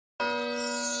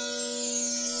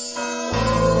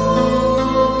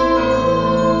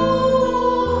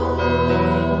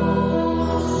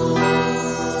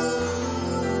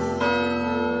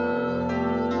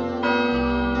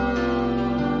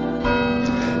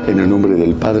En el nombre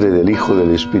del Padre, del Hijo,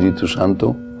 del Espíritu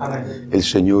Santo. Amén. El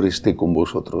Señor esté con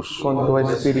vosotros. Con tu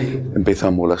espíritu.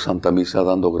 Empezamos la Santa Misa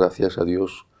dando gracias a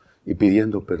Dios y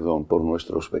pidiendo perdón por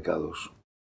nuestros pecados.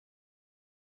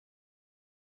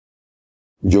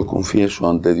 Yo confieso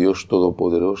ante Dios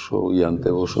Todopoderoso y ante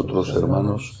vosotros,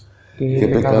 hermanos, que he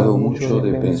pecado mucho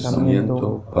de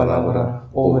pensamiento, palabra,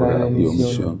 obra y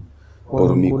omisión,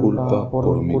 por mi culpa,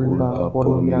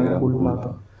 por mi gran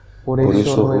culpa. Por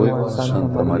eso ruego a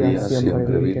Santa María,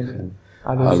 siempre Virgen,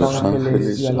 a los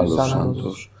ángeles y a los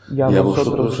santos, y a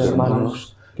vosotros,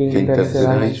 hermanos, que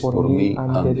intercedáis por mí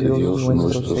ante Dios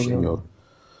nuestro Señor.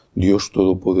 Dios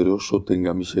Todopoderoso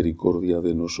tenga misericordia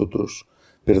de nosotros,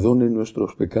 perdone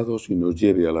nuestros pecados y nos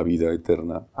lleve a la vida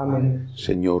eterna. Amén.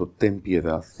 Señor, ten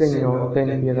piedad. Señor,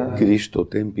 ten piedad. Cristo,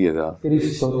 ten piedad.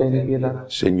 Cristo, ten piedad.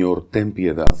 Señor, ten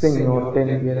piedad. Señor,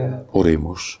 ten piedad.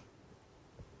 Oremos.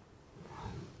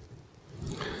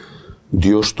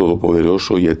 Dios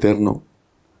Todopoderoso y Eterno,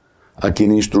 a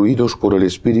quien instruidos por el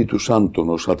Espíritu Santo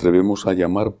nos atrevemos a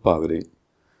llamar Padre,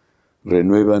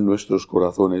 renueva en nuestros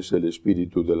corazones el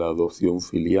espíritu de la adopción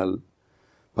filial,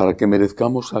 para que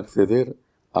merezcamos acceder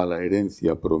a la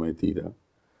herencia prometida.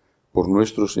 Por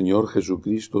nuestro Señor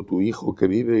Jesucristo, tu Hijo, que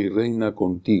vive y reina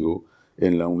contigo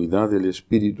en la unidad del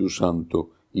Espíritu Santo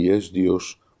y es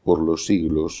Dios por los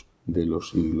siglos de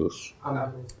los siglos.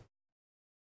 Amén.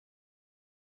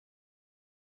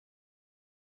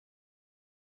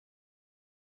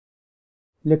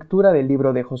 Lectura del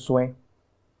libro de Josué.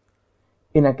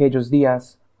 En aquellos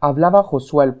días hablaba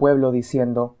Josué al pueblo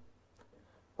diciendo: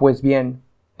 Pues bien,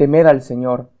 temed al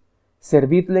Señor,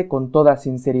 servidle con toda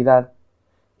sinceridad,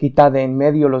 quitad de en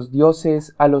medio los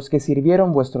dioses a los que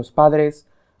sirvieron vuestros padres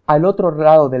al otro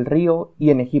lado del río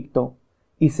y en Egipto,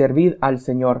 y servid al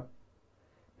Señor.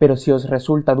 Pero si os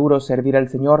resulta duro servir al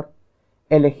Señor,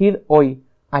 elegid hoy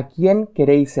a quién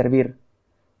queréis servir,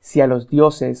 si a los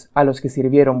dioses a los que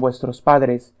sirvieron vuestros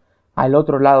padres al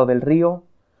otro lado del río,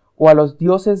 o a los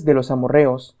dioses de los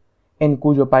amorreos, en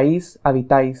cuyo país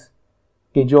habitáis,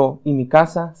 que yo y mi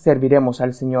casa serviremos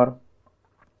al Señor.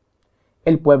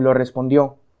 El pueblo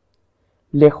respondió: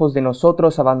 Lejos de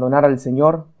nosotros abandonar al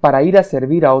Señor para ir a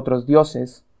servir a otros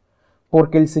dioses,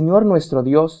 porque el Señor nuestro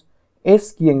Dios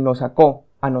es quien nos sacó,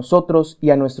 a nosotros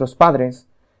y a nuestros padres,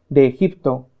 de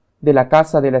Egipto, de la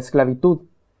casa de la esclavitud,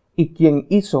 y quien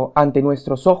hizo ante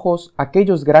nuestros ojos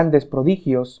aquellos grandes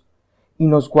prodigios, y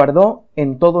nos guardó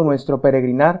en todo nuestro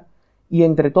peregrinar y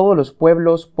entre todos los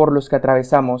pueblos por los que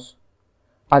atravesamos.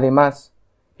 Además,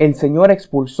 el Señor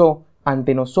expulsó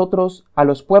ante nosotros a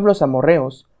los pueblos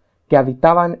amorreos que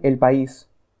habitaban el país.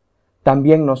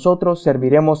 También nosotros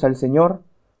serviremos al Señor,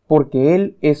 porque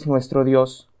Él es nuestro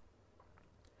Dios.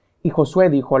 Y Josué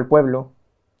dijo al pueblo: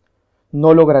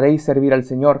 No lograréis servir al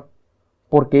Señor,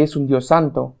 porque es un Dios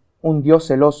santo, un Dios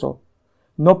celoso.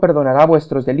 No perdonará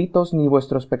vuestros delitos ni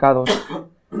vuestros pecados.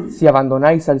 Si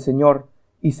abandonáis al Señor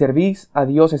y servís a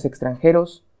dioses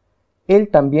extranjeros, Él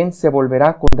también se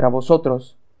volverá contra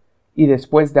vosotros, y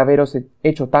después de haberos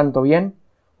hecho tanto bien,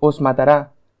 os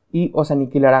matará y os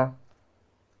aniquilará.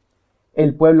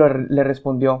 El pueblo le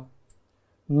respondió: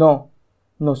 No,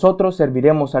 nosotros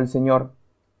serviremos al Señor.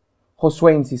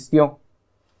 Josué insistió: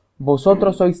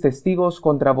 Vosotros sois testigos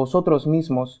contra vosotros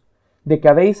mismos de que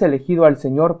habéis elegido al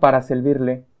Señor para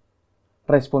servirle.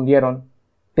 Respondieron: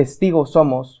 Testigos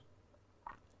somos.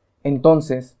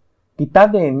 Entonces, quitad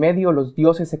de en medio los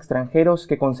dioses extranjeros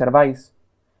que conserváis,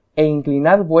 e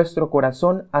inclinad vuestro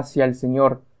corazón hacia el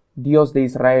Señor, Dios de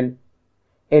Israel.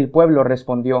 El pueblo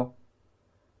respondió: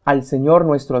 Al Señor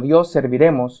nuestro Dios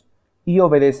serviremos, y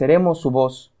obedeceremos su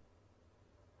voz.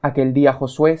 Aquel día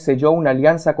Josué selló una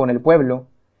alianza con el pueblo,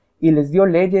 y les dio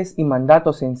leyes y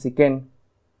mandatos en Siquén.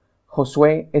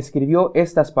 Josué escribió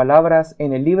estas palabras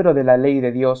en el libro de la ley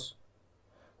de Dios.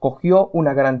 Cogió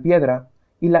una gran piedra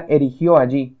y la erigió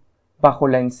allí, bajo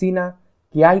la encina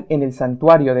que hay en el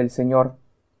santuario del Señor.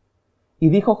 Y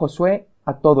dijo Josué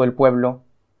a todo el pueblo: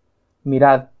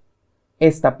 Mirad,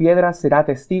 esta piedra será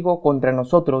testigo contra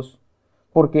nosotros,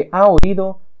 porque ha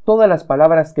oído todas las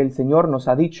palabras que el Señor nos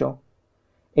ha dicho.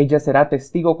 Ella será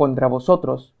testigo contra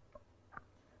vosotros,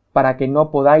 para que no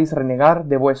podáis renegar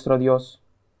de vuestro Dios.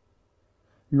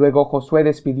 Luego Josué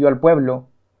despidió al pueblo,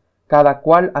 cada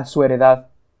cual a su heredad.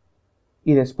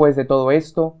 Y después de todo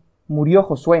esto, murió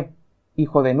Josué,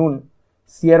 hijo de Nun,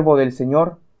 siervo del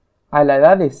Señor, a la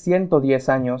edad de 110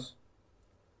 años.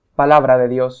 Palabra de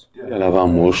Dios. Te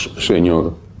alabamos,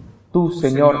 Señor. Tú,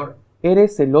 Señor,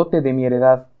 eres el lote de mi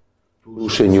heredad. Tú,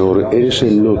 Señor, eres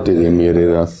el lote de mi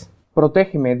heredad.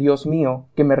 Protégeme, Dios mío,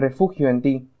 que me refugio en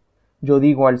ti. Yo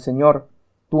digo al Señor: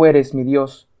 Tú eres mi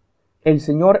Dios. El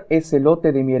Señor es el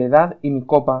lote de mi heredad y mi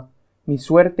copa, mi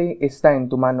suerte está en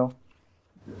tu mano.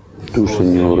 Tú,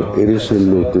 Señor, eres el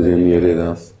lote de mi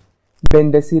heredad.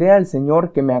 Bendeciré al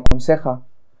Señor que me aconseja,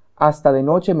 hasta de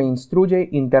noche me instruye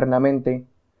internamente.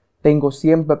 Tengo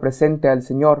siempre presente al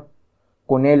Señor,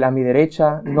 con Él a mi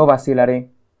derecha no vacilaré.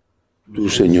 Tú,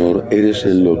 Señor, eres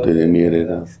el lote de mi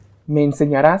heredad. Me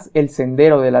enseñarás el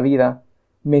sendero de la vida,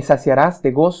 me saciarás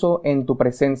de gozo en tu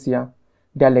presencia,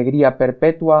 de alegría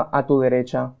perpetua a tu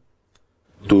derecha.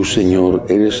 Tú, Señor,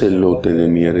 eres el lote de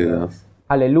mi heredad.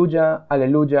 Aleluya,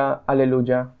 aleluya,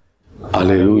 aleluya.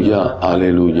 Aleluya,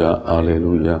 aleluya,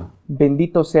 aleluya.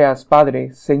 Bendito seas,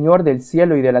 Padre, Señor del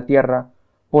cielo y de la tierra,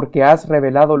 porque has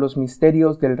revelado los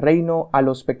misterios del reino a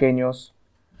los pequeños.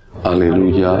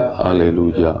 Aleluya,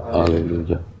 aleluya,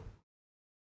 aleluya.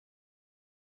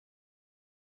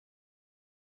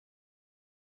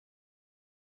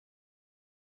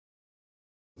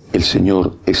 El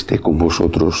Señor esté con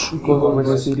vosotros. Con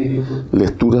vuestro espíritu.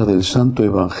 Lectura del Santo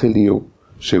Evangelio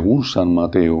según San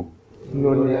Mateo.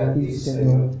 Gloria a ti,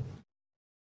 Señor.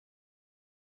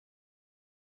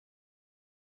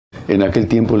 En aquel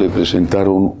tiempo le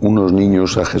presentaron unos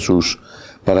niños a Jesús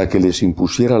para que les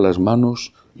impusiera las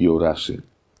manos y orase.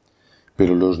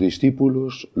 Pero los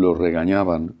discípulos los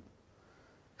regañaban.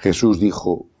 Jesús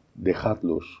dijo: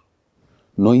 dejadlos,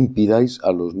 no impidáis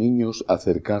a los niños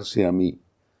acercarse a mí.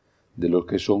 De los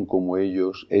que son como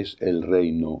ellos es el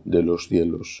reino de los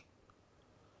cielos.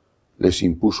 Les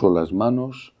impuso las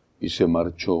manos y se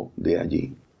marchó de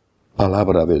allí.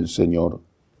 Palabra del Señor.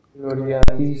 Gloria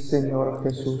a ti, Señor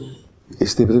Jesús.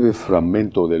 Este breve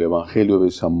fragmento del Evangelio de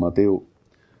San Mateo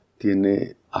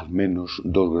tiene al menos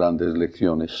dos grandes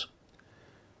lecciones.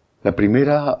 La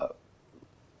primera,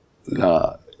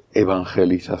 la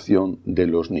evangelización de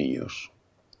los niños.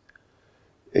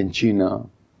 En China,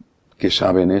 que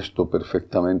saben esto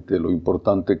perfectamente, lo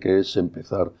importante que es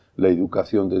empezar la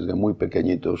educación desde muy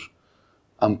pequeñitos,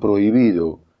 han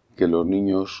prohibido que los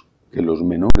niños, que los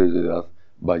menores de edad,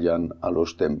 vayan a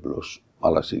los templos,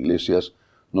 a las iglesias,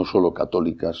 no solo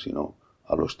católicas, sino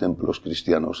a los templos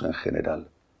cristianos en general.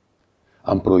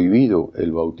 Han prohibido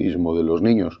el bautismo de los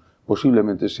niños,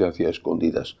 posiblemente se hacía a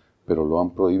escondidas, pero lo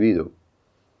han prohibido.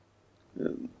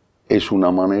 Es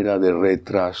una manera de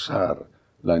retrasar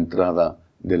la entrada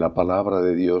de la palabra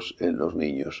de Dios en los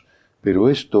niños. Pero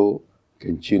esto, que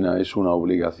en China es una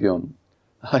obligación,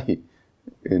 hay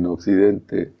en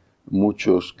Occidente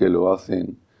muchos que lo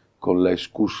hacen con la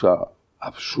excusa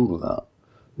absurda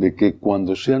de que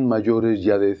cuando sean mayores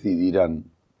ya decidirán.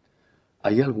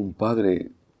 ¿Hay algún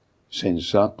padre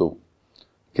sensato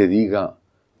que diga: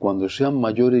 cuando sean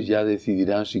mayores ya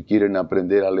decidirán si quieren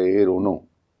aprender a leer o no,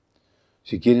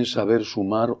 si quieren saber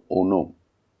sumar o no?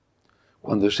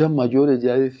 Cuando sean mayores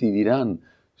ya decidirán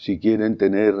si quieren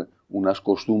tener unas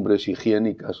costumbres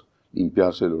higiénicas,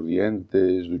 limpiarse los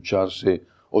dientes, ducharse,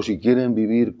 o si quieren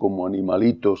vivir como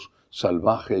animalitos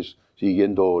salvajes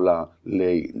siguiendo la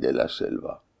ley de la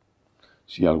selva.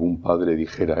 Si algún padre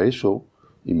dijera eso,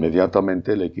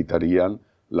 inmediatamente le quitarían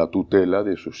la tutela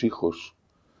de sus hijos.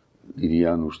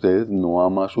 Dirían: usted no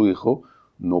ama a su hijo,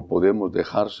 no podemos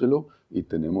dejárselo y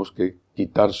tenemos que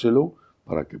quitárselo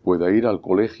para que pueda ir al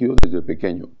colegio desde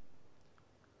pequeño.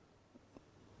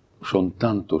 Son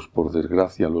tantos, por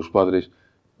desgracia, los padres,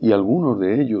 y algunos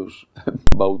de ellos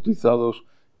bautizados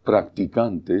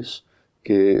practicantes,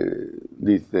 que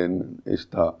dicen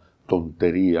esta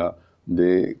tontería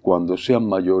de cuando sean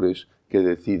mayores que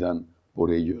decidan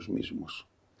por ellos mismos.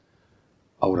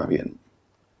 Ahora bien,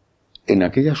 en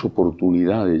aquellas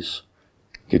oportunidades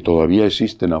que todavía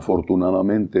existen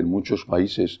afortunadamente en muchos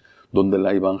países, donde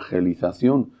la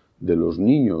evangelización de los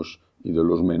niños y de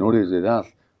los menores de edad,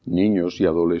 niños y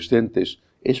adolescentes,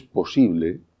 es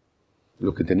posible,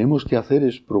 lo que tenemos que hacer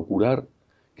es procurar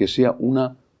que sea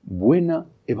una buena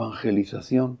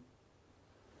evangelización.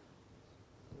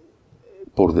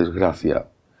 Por desgracia,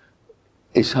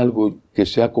 es algo que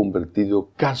se ha convertido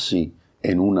casi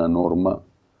en una norma.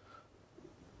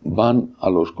 Van a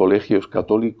los colegios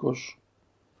católicos,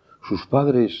 sus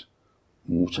padres,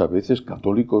 muchas veces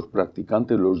católicos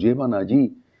practicantes, los llevan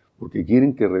allí porque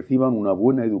quieren que reciban una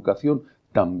buena educación,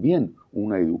 también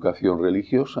una educación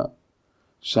religiosa.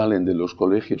 Salen de los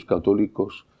colegios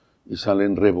católicos y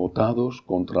salen rebotados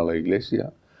contra la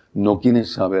Iglesia, no quieren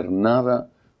saber nada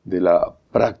de la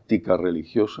práctica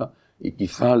religiosa y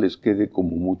quizá les quede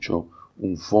como mucho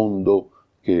un fondo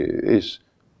que es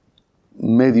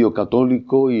medio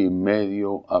católico y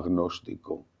medio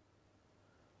agnóstico.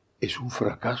 Es un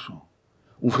fracaso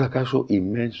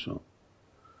inmenso.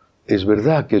 Es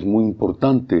verdad que es muy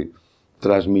importante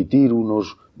transmitir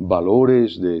unos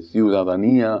valores de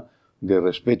ciudadanía, de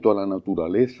respeto a la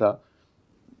naturaleza,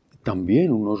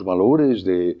 también unos valores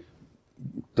de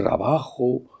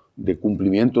trabajo, de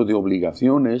cumplimiento de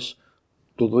obligaciones.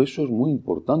 Todo eso es muy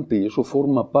importante y eso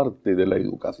forma parte de la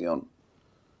educación.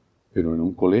 Pero en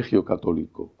un colegio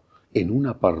católico, en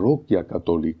una parroquia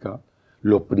católica,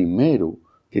 lo primero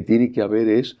que tiene que haber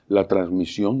es la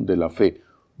transmisión de la fe,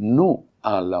 no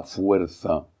a la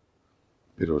fuerza,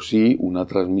 pero sí una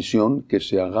transmisión que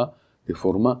se haga de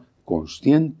forma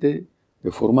consciente,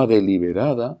 de forma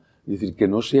deliberada, es decir, que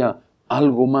no sea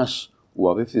algo más o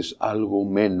a veces algo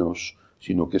menos,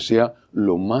 sino que sea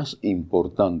lo más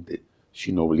importante,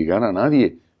 sin obligar a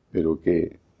nadie, pero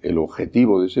que el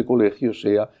objetivo de ese colegio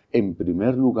sea, en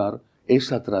primer lugar,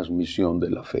 esa transmisión de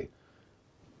la fe.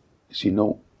 Si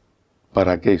no,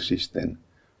 ¿para qué existen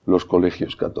los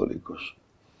colegios católicos?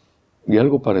 Y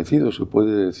algo parecido se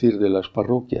puede decir de las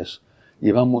parroquias.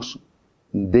 Llevamos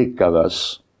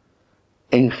décadas,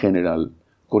 en general,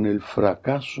 con el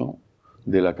fracaso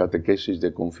de la catequesis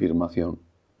de confirmación.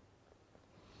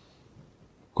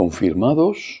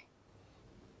 Confirmados,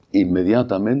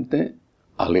 inmediatamente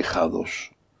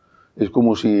alejados. Es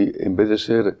como si, en vez de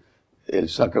ser el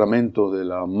sacramento de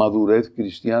la madurez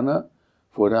cristiana,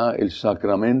 fuera el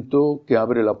sacramento que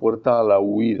abre la puerta a la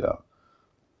huida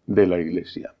de la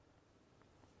Iglesia.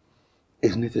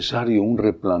 Es necesario un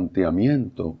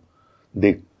replanteamiento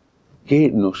de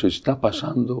qué nos está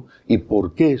pasando y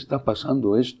por qué está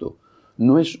pasando esto.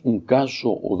 No es un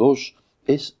caso o dos,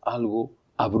 es algo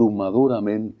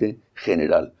abrumadoramente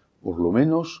general, por lo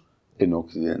menos en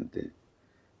Occidente.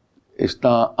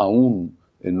 Está aún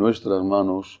en nuestras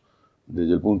manos,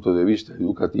 desde el punto de vista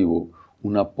educativo,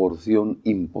 una porción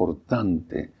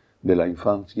importante de la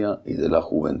infancia y de la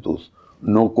juventud.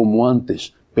 No como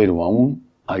antes, pero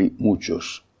aún hay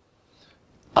muchos.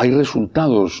 Hay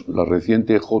resultados, la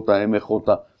reciente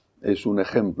JMJ es un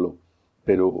ejemplo,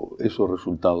 pero esos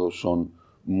resultados son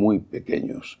muy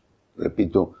pequeños.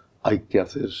 Repito, hay que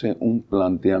hacerse un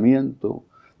planteamiento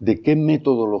de qué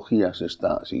metodología se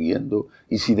está siguiendo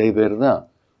y si de verdad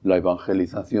la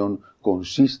evangelización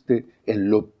consiste en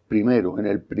lo primero, en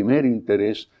el primer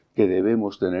interés que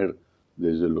debemos tener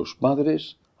desde los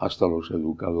padres hasta los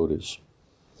educadores.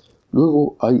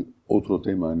 Luego hay otro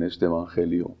tema en este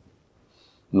evangelio.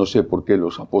 No sé por qué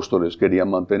los apóstoles querían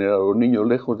mantener a los niños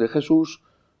lejos de Jesús,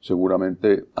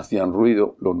 seguramente hacían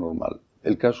ruido, lo normal.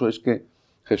 El caso es que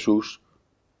Jesús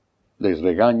les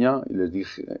regaña y les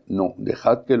dice, no,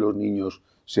 dejad que los niños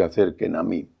se acerquen a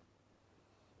mí.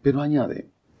 Pero añade,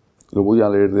 lo voy a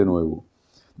leer de nuevo,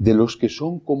 de los que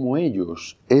son como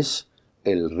ellos es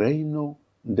el reino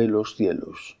de los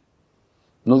cielos.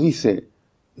 No dice,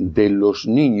 de los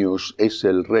niños es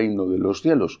el reino de los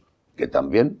cielos, que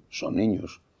también son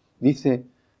niños. Dice,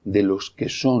 de los que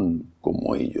son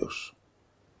como ellos.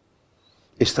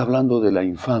 Está hablando de la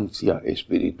infancia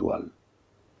espiritual.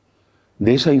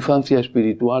 De esa infancia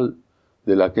espiritual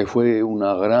de la que fue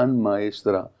una gran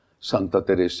maestra Santa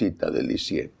Teresita de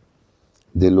Lisieux.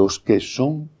 De los que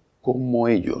son como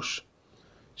ellos.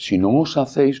 Si no os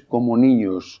hacéis como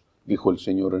niños, dijo el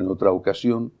Señor en otra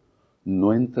ocasión,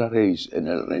 no entraréis en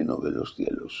el reino de los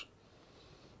cielos.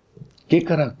 ¿Qué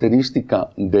característica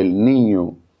del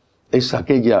niño es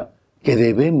aquella que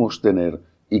debemos tener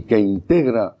y que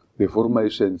integra de forma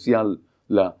esencial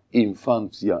la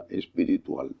infancia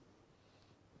espiritual?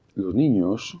 Los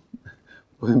niños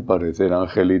pueden parecer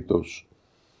angelitos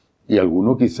y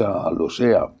alguno quizá lo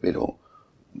sea, pero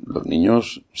los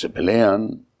niños se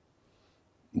pelean,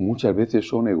 muchas veces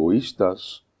son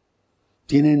egoístas,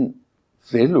 tienen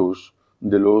celos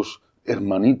de los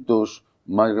hermanitos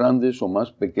más grandes o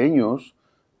más pequeños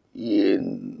y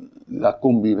en la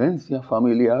convivencia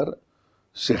familiar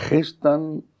se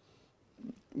gestan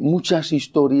muchas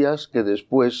historias que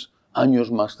después,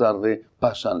 años más tarde,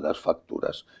 pasan las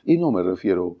facturas. Y no me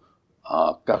refiero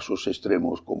a casos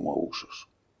extremos como abusos.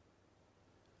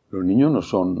 Los niños no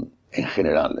son, en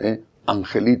general,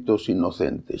 angelitos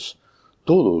inocentes.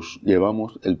 Todos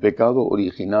llevamos el pecado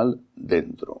original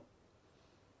dentro.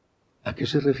 ¿A qué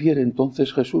se refiere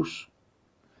entonces Jesús?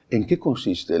 ¿En qué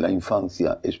consiste la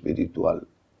infancia espiritual?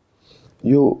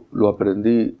 Yo lo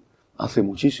aprendí hace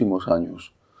muchísimos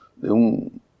años de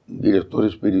un director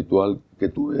espiritual que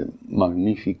tuve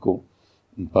magnífico,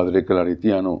 un padre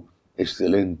claretiano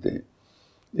excelente,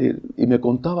 y me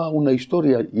contaba una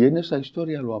historia y en esa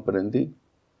historia lo aprendí.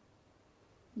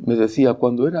 Me decía,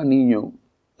 cuando era niño,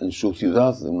 en su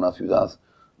ciudad, en una ciudad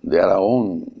de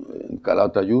Aragón, en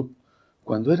Calatayud,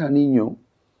 cuando era niño,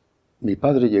 mi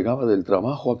padre llegaba del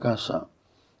trabajo a casa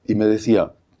y me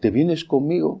decía, ¿te vienes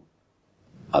conmigo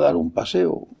a dar un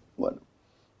paseo? Bueno,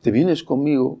 ¿te vienes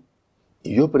conmigo?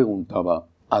 Y yo preguntaba,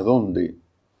 ¿a dónde?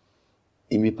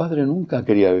 Y mi padre nunca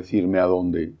quería decirme a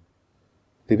dónde.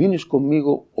 ¿Te vienes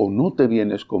conmigo o no te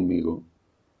vienes conmigo?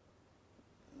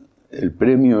 El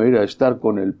premio era estar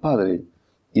con el Padre,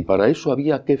 y para eso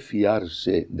había que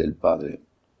fiarse del Padre.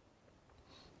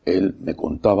 Él me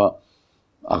contaba,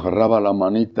 agarraba la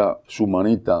manita, su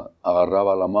manita,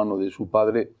 agarraba la mano de su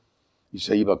padre y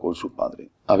se iba con su padre.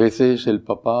 A veces el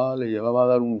papá le llevaba a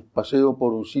dar un paseo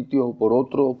por un sitio o por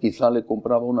otro, quizá le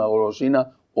compraba una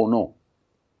golosina o no.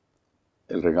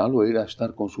 El regalo era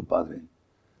estar con su padre,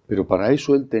 pero para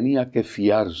eso él tenía que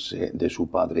fiarse de su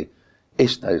padre.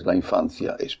 Esta es la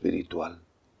infancia espiritual.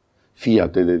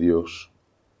 Fíate de Dios.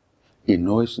 Y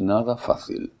no es nada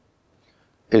fácil.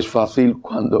 Es fácil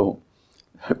cuando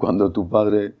tu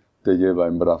padre te lleva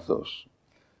en brazos,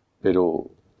 pero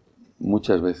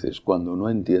muchas veces cuando no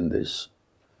entiendes,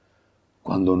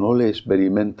 cuando no le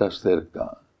experimentas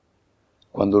cerca,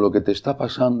 cuando lo que te está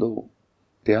pasando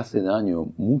te hace daño,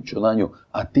 mucho daño,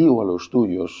 a ti o a los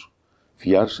tuyos,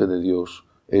 fiarse de Dios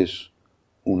es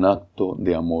un acto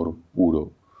de amor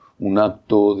puro, un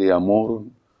acto de amor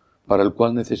para el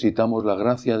cual necesitamos la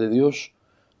gracia de Dios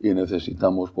y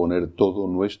necesitamos poner todo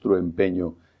nuestro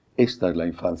empeño. Esta es la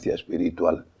infancia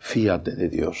espiritual. Fíate de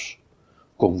Dios,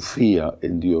 confía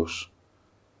en Dios,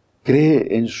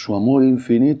 cree en su amor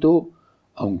infinito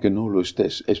aunque no lo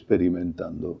estés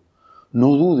experimentando.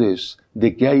 No dudes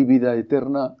de que hay vida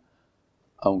eterna,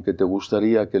 aunque te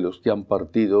gustaría que los que han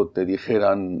partido te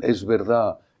dijeran, es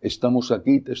verdad, estamos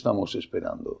aquí, te estamos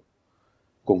esperando.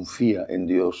 Confía en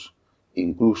Dios,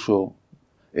 incluso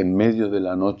en medio de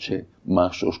la noche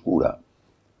más oscura.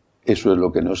 Eso es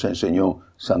lo que nos enseñó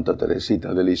Santa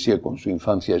Teresita de Lisieux con su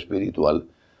infancia espiritual.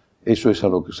 Eso es a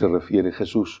lo que se refiere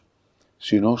Jesús.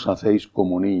 Si no os hacéis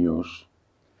como niños,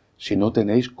 si no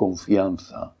tenéis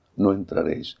confianza, no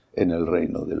entraréis en el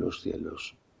reino de los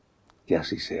cielos. Que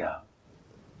así sea.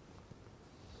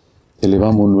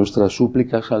 Elevamos nuestras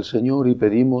súplicas al Señor y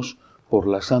pedimos por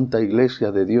la Santa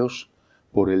Iglesia de Dios,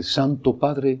 por el Santo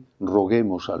Padre,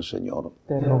 roguemos al Señor.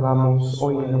 Te rogamos,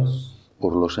 óyenos.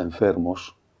 Por los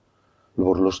enfermos,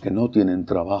 por los que no tienen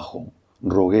trabajo,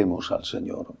 roguemos al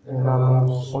Señor. Te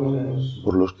rogamos, óyenos.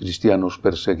 Por los cristianos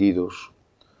perseguidos,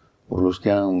 por los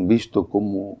que han visto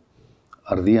cómo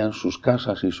ardían sus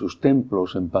casas y sus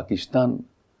templos en Pakistán,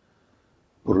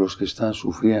 por los que están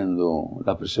sufriendo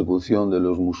la persecución de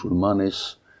los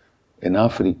musulmanes en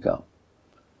África,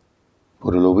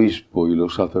 por el obispo y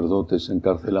los sacerdotes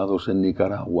encarcelados en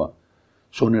Nicaragua.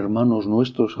 Son hermanos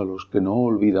nuestros a los que no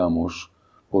olvidamos.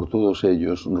 Por todos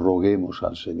ellos roguemos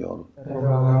al Señor.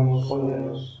 Rogamos,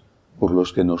 óyenos. Por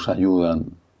los que nos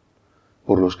ayudan,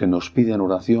 por los que nos piden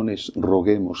oraciones,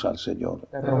 roguemos al Señor.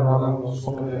 Rogamos,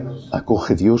 óyenos.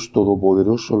 Acoge Dios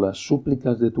Todopoderoso las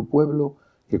súplicas de tu pueblo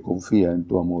que confía en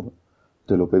tu amor.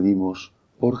 Te lo pedimos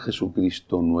por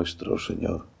Jesucristo nuestro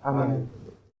Señor. Amén.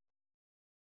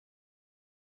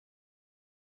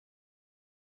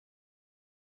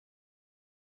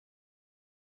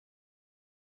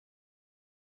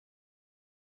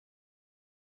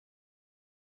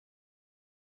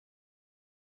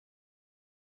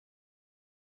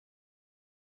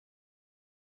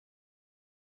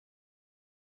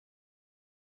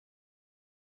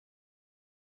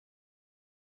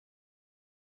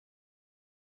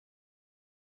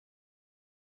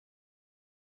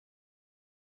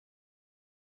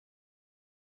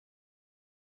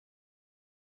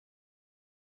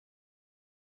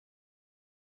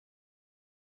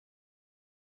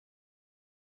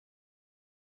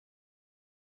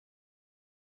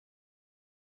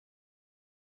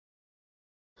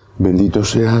 Bendito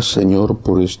seas, Señor,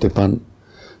 por este pan,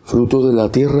 fruto de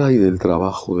la tierra y del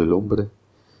trabajo del hombre,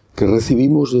 que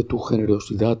recibimos de tu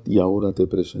generosidad y ahora te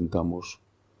presentamos.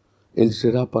 Él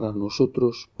será para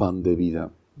nosotros pan de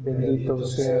vida. Bendito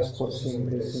seas por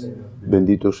siempre, Señor.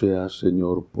 Bendito seas,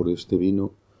 Señor, por este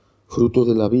vino, fruto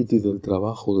de la vid y del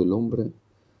trabajo del hombre,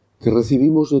 que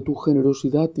recibimos de tu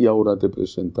generosidad y ahora te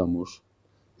presentamos.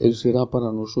 Él será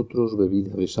para nosotros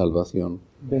bebida de salvación.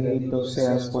 Bendito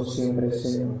seas por siempre,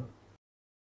 Señor.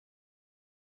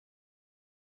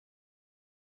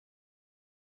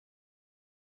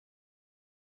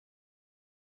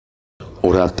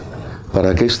 Orad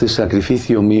para que este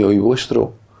sacrificio mío y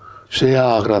vuestro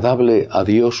sea agradable a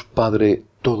Dios Padre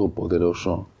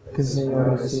Todopoderoso. Que el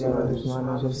Señor reciba de tus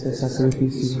manos este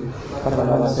sacrificio para la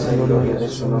alabanza y gloria de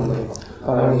su nombre,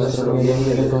 para nuestro bien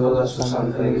y de toda su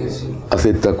santa Iglesia.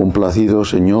 Acepta complacido,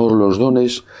 Señor, los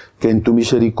dones que en tu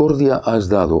misericordia has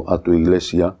dado a tu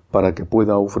Iglesia para que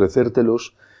pueda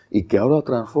ofrecértelos y que ahora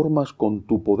transformas con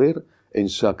tu poder en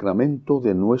sacramento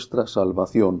de nuestra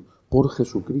salvación por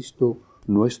Jesucristo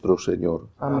nuestro Señor.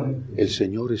 Amén. El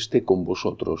Señor esté con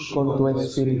vosotros. Con tu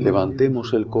espíritu.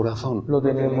 Levantemos el corazón. Lo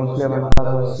tenemos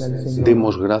levantado hacia el Señor.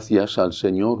 Demos gracias al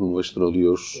Señor nuestro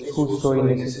Dios. Es justo y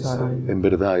necesario. En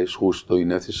verdad es justo y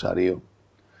necesario.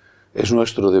 Es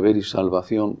nuestro deber y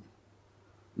salvación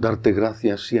darte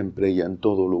gracias siempre y en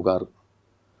todo lugar,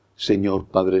 Señor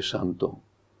Padre Santo,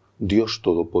 Dios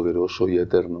Todopoderoso y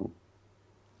Eterno.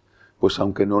 Pues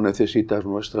aunque no necesitas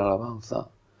nuestra alabanza,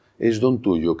 es don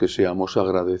tuyo que seamos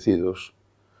agradecidos.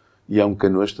 Y aunque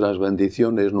nuestras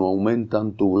bendiciones no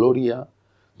aumentan tu gloria,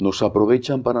 nos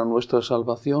aprovechan para nuestra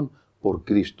salvación por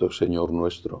Cristo, Señor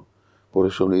nuestro. Por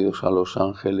eso, unidos a los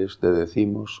ángeles, te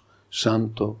decimos,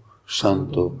 Santo,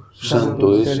 Santo,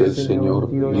 Santo es el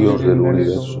Señor, Dios del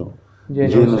universo.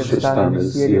 Llenos están el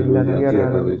cielo y la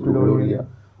tierra de tu gloria.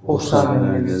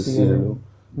 Hosana en el cielo.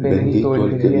 Bendito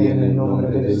el que viene en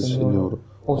nombre del Señor.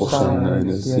 Hosana en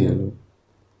el cielo.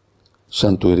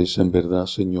 Santo eres en verdad,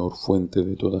 Señor, fuente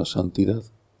de toda santidad.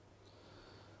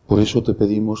 Por eso te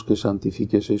pedimos que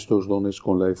santifiques estos dones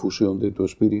con la efusión de tu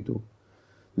Espíritu,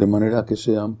 de manera que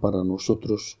sean para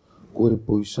nosotros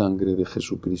cuerpo y sangre de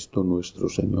Jesucristo nuestro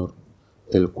Señor,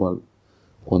 el cual,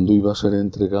 cuando iba a ser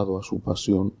entregado a su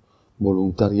pasión,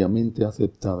 voluntariamente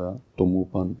aceptada, tomó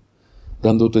pan,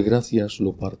 dándote gracias,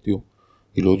 lo partió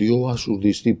y lo dio a sus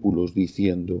discípulos,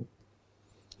 diciendo,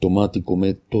 tomad y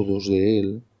comed todos de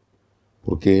él,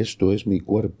 porque esto es mi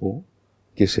cuerpo,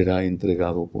 que será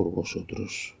entregado por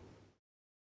vosotros.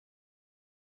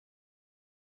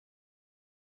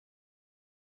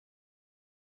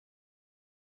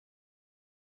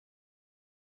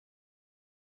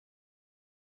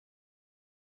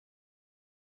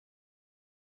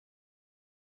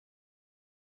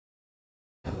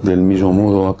 Del mismo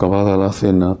modo, acabada la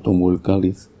cena, tomó el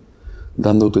cáliz,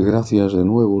 dándote gracias de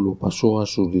nuevo, lo pasó a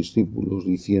sus discípulos,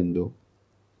 diciendo,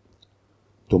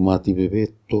 tomad y bebed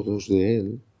todos de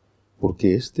él,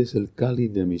 porque este es el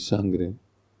cáliz de mi sangre,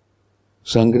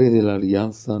 sangre de la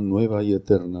alianza nueva y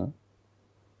eterna,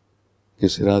 que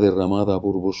será derramada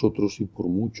por vosotros y por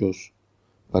muchos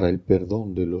para el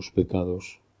perdón de los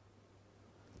pecados.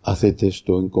 Haced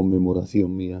esto en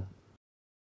conmemoración mía.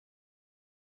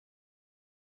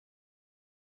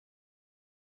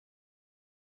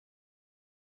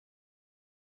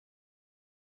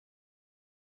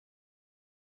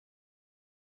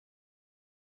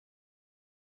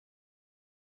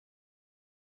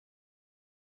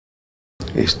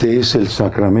 Este es el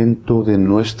sacramento de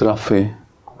nuestra fe.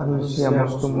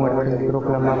 Anunciamos tu muerte y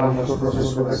proclamamos tu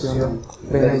resurrección.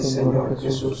 Ven, Señor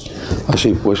Jesús.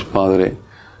 Así pues, Padre,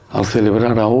 al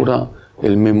celebrar ahora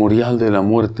el memorial de la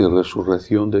muerte y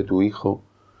resurrección de tu Hijo,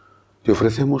 te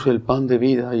ofrecemos el pan de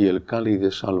vida y el cáliz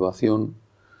de salvación,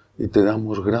 y te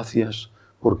damos gracias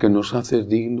porque nos haces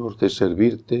dignos de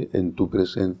servirte en tu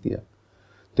presencia.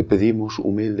 Te pedimos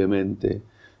humildemente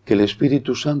que el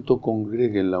Espíritu Santo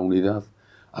congregue en la unidad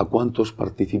a cuantos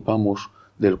participamos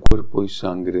del cuerpo y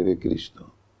sangre de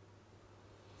Cristo.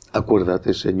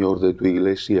 Acuérdate, Señor, de tu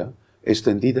Iglesia,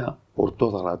 extendida por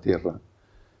toda la tierra,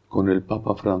 con el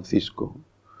Papa Francisco,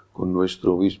 con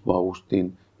nuestro obispo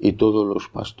Agustín y todos los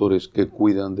pastores que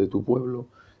cuidan de tu pueblo,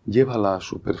 llévala a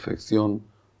su perfección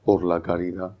por la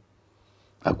caridad.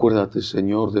 Acuérdate,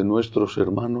 Señor, de nuestros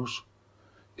hermanos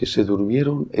que se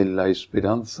durmieron en la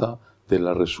esperanza de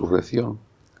la resurrección,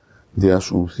 de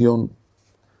Asunción,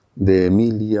 de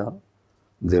Emilia,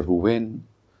 de Rubén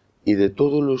y de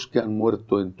todos los que han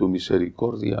muerto en tu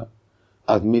misericordia.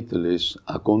 Admíteles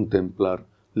a contemplar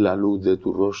la luz de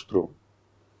tu rostro.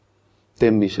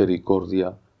 Ten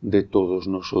misericordia de todos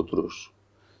nosotros,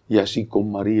 y así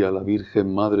con María, la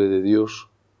Virgen Madre de Dios,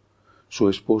 su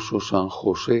esposo San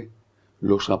José,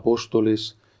 los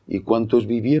apóstoles y cuantos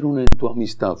vivieron en tu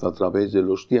amistad a través de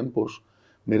los tiempos,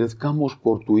 merezcamos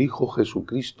por tu Hijo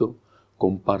Jesucristo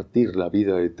compartir la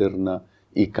vida eterna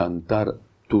y cantar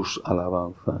tus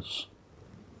alabanzas.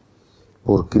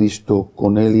 Por Cristo,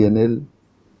 con Él y en Él,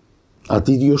 a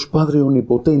ti Dios Padre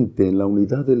Omnipotente, en la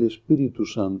unidad del Espíritu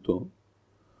Santo,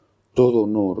 todo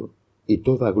honor y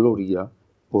toda gloria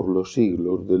por los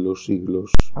siglos de los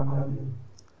siglos. Amén.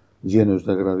 Llenos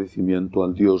de agradecimiento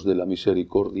al Dios de la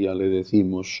misericordia, le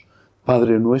decimos,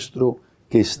 Padre nuestro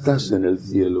que estás en el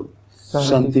cielo,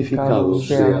 santificado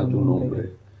sea tu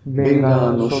nombre. Venga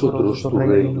a nosotros tu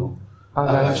reino.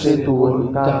 Hágase tu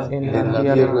voluntad en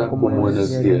la tierra como en el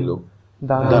cielo.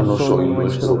 Danos hoy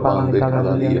nuestro pan de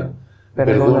cada día.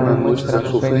 Perdona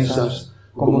nuestras ofensas,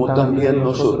 como también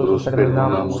nosotros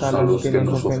perdonamos a los que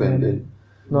nos ofenden.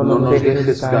 No nos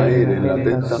dejes caer en la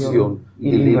tentación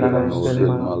y líbranos del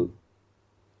mal.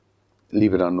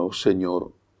 Líbranos,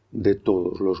 Señor, de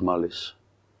todos los males.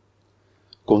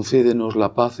 Concédenos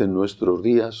la paz en nuestros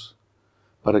días,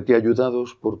 para que,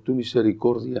 ayudados por tu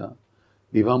misericordia,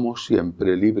 vivamos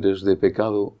siempre libres de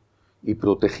pecado y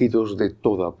protegidos de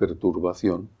toda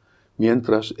perturbación,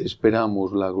 mientras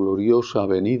esperamos la gloriosa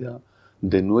venida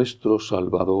de nuestro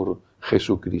Salvador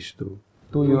Jesucristo.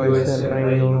 Tuyo es el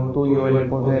reino, tuyo el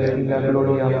poder y la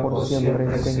gloria por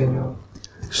siempre, Señor.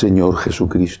 Señor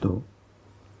Jesucristo,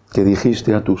 que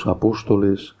dijiste a tus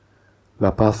apóstoles,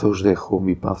 la paz os dejo,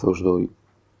 mi paz os doy.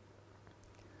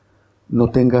 No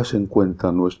tengas en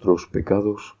cuenta nuestros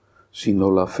pecados,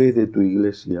 sino la fe de tu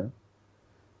Iglesia.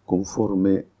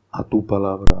 Conforme a tu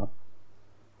palabra,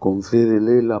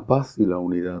 concédele la paz y la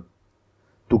unidad.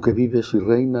 Tú que vives y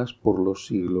reinas por los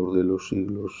siglos de los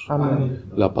siglos. Amén.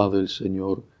 La paz del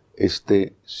Señor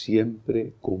esté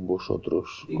siempre con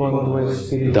vosotros. Con tu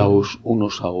espíritu. Daos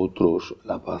unos a otros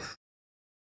la paz.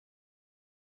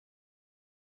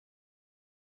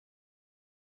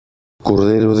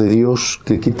 Cordero de Dios,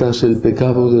 que quitas el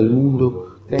pecado del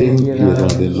mundo, ten piedad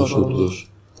de nosotros.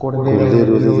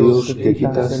 Cordero de Dios, que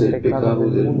quitas el pecado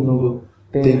del mundo,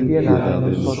 ten piedad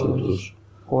de nosotros.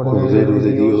 Cordero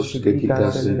de Dios, que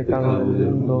quitas el pecado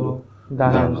del mundo,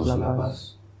 danos la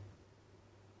paz.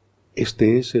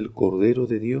 Este es el Cordero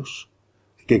de Dios,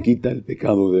 que quita el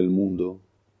pecado del mundo.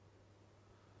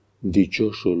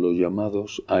 Dichosos los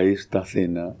llamados a esta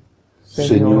cena.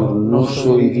 Señor, no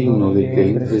soy digno de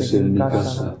que entres en mi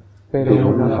casa, pero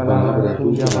una palabra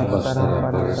tuya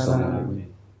bastará para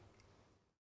sanarme.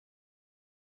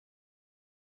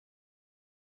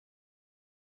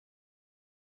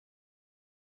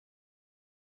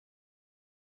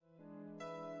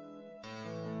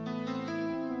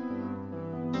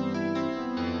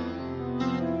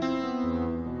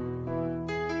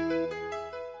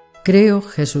 Creo,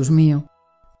 Jesús mío,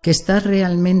 que estás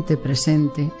realmente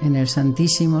presente en el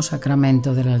Santísimo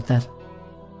Sacramento del altar.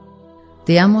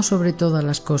 Te amo sobre todas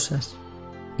las cosas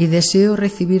y deseo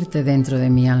recibirte dentro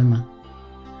de mi alma,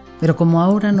 pero como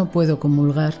ahora no puedo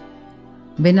comulgar,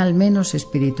 ven al menos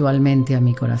espiritualmente a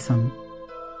mi corazón.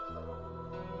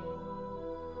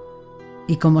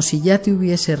 Y como si ya te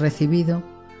hubiese recibido,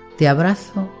 te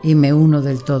abrazo y me uno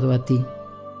del todo a ti.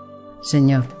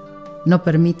 Señor, no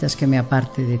permitas que me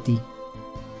aparte de ti.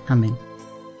 Amén.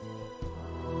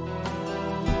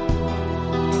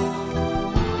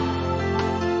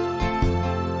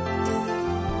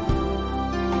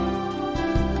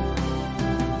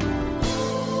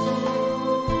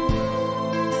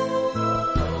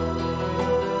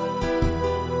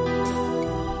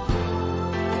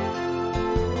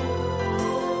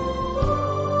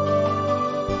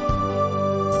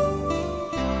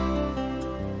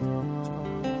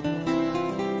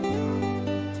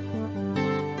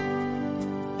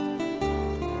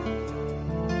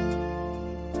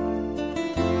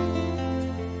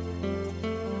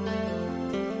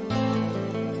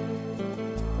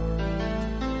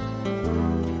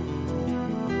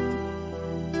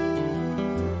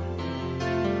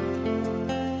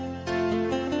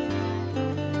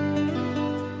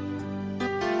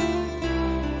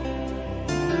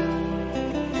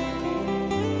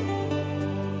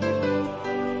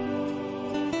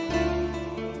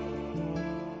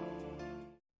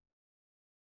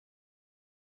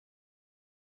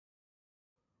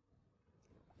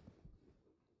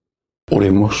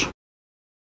 Oremos.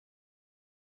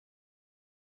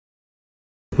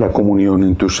 La comunión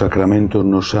en tus sacramentos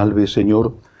nos salve,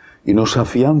 Señor, y nos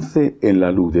afiance en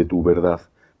la luz de tu verdad.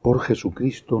 Por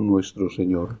Jesucristo nuestro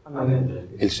Señor. Amén.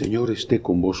 El Señor esté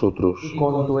con vosotros. Y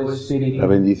con tu espíritu. La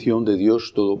bendición de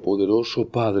Dios Todopoderoso,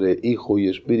 Padre, Hijo y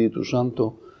Espíritu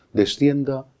Santo,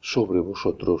 descienda sobre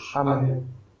vosotros. Amén.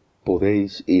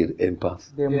 Podéis ir en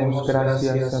paz. Demos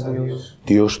gracias a Dios.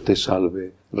 Dios te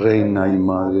salve, Reina y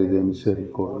Madre de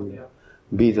misericordia,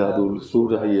 vida,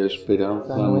 dulzura y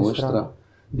esperanza nuestra.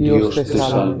 Dios te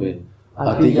salve.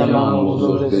 A ti llamamos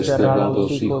los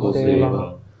desterrados hijos de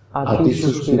Eva. A ti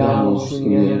suspiramos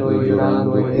gimiendo y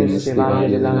llorando en este valle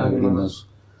de lágrimas.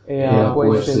 Ea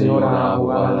pues, Señora,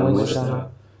 abogada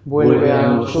nuestra, vuelve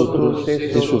a nosotros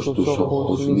esos tus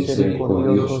ojos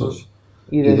misericordiosos,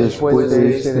 y después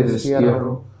de este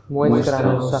destierro,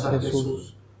 muéstranos a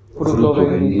Jesús, fruto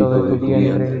bendito de tu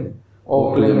vientre,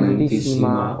 oh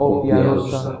clementísima, oh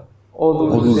piadosa, oh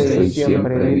dulce y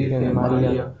siempre Virgen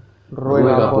María,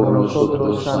 ruega por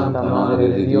nosotros, Santa Madre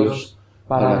de Dios,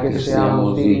 para que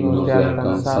seamos dignos de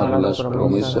alcanzar las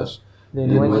promesas de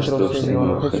nuestro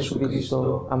Señor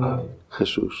Jesucristo. Amén.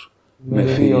 Jesús, me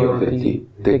fío de ti,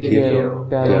 te quiero,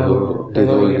 te adoro, te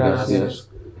doy gracias,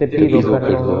 te pido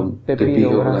perdón, te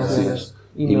pido gracias,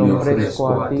 y me ofrezco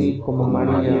a ti como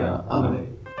María. Amén.